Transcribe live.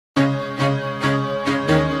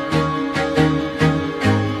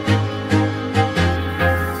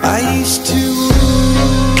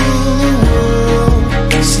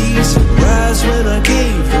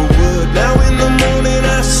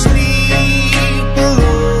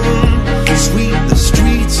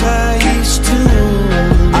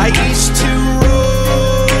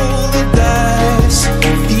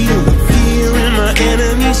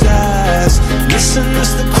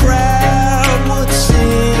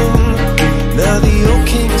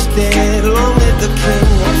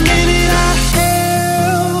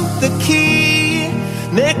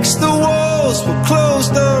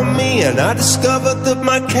And I discovered that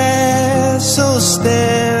my castles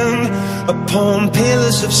stand upon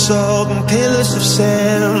pillars of salt and pillars of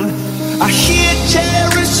sand. I hear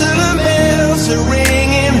Jerusalem bells are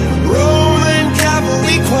ringing, Roman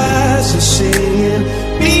cavalry choirs are singing.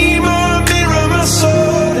 Be my mirror, my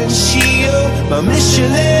sword and shield, my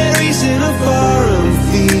missionaries in a foreign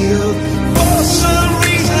field. For some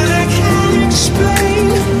reason I can't explain,